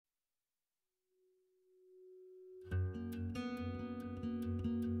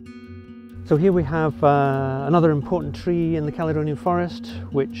So here we have another important tree in the Caledonian forest,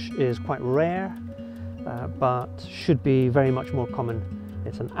 which is quite rare, but should be very much more common.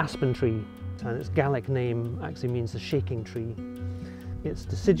 It's an aspen tree, and its Gaelic name actually means the shaking tree. It's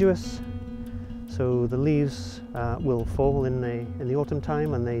deciduous, so the leaves will fall in the autumn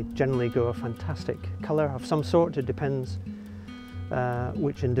time, and they generally go a fantastic colour of some sort. It depends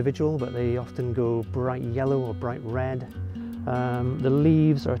which individual, but they often go bright yellow or bright red. The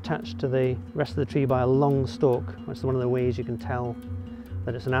leaves are attached to the rest of the tree by a long stalk. That's one of the ways you can tell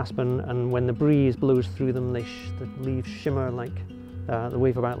that it's an aspen, and when the breeze blows through them, the leaves shimmer like, they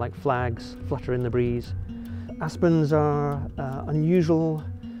wave about like flags, flutter in the breeze. Aspens are unusual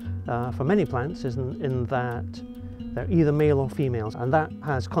for many plants in that they're either male or female, and that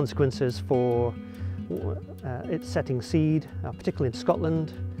has consequences for its setting seed, particularly in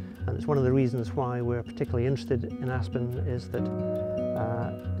Scotland. And it's one of the reasons why we're particularly interested in aspen, is that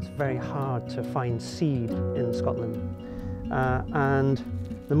it's very hard to find seed in Scotland. And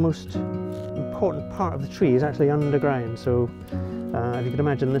the most important part of the tree is actually underground. So if you can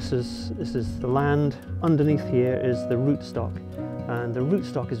imagine, this is the land. Underneath here is the rootstock. And the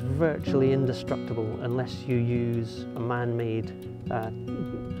rootstock is virtually indestructible unless you use a man-made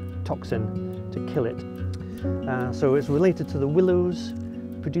toxin to kill it. So it's related to the willows,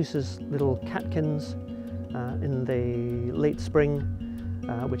 produces little catkins in the late spring,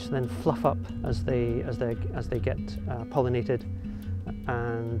 which then fluff up as they get pollinated,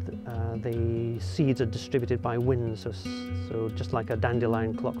 and the seeds are distributed by wind, so just like a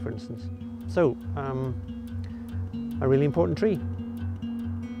dandelion clock, for instance. So a really important tree.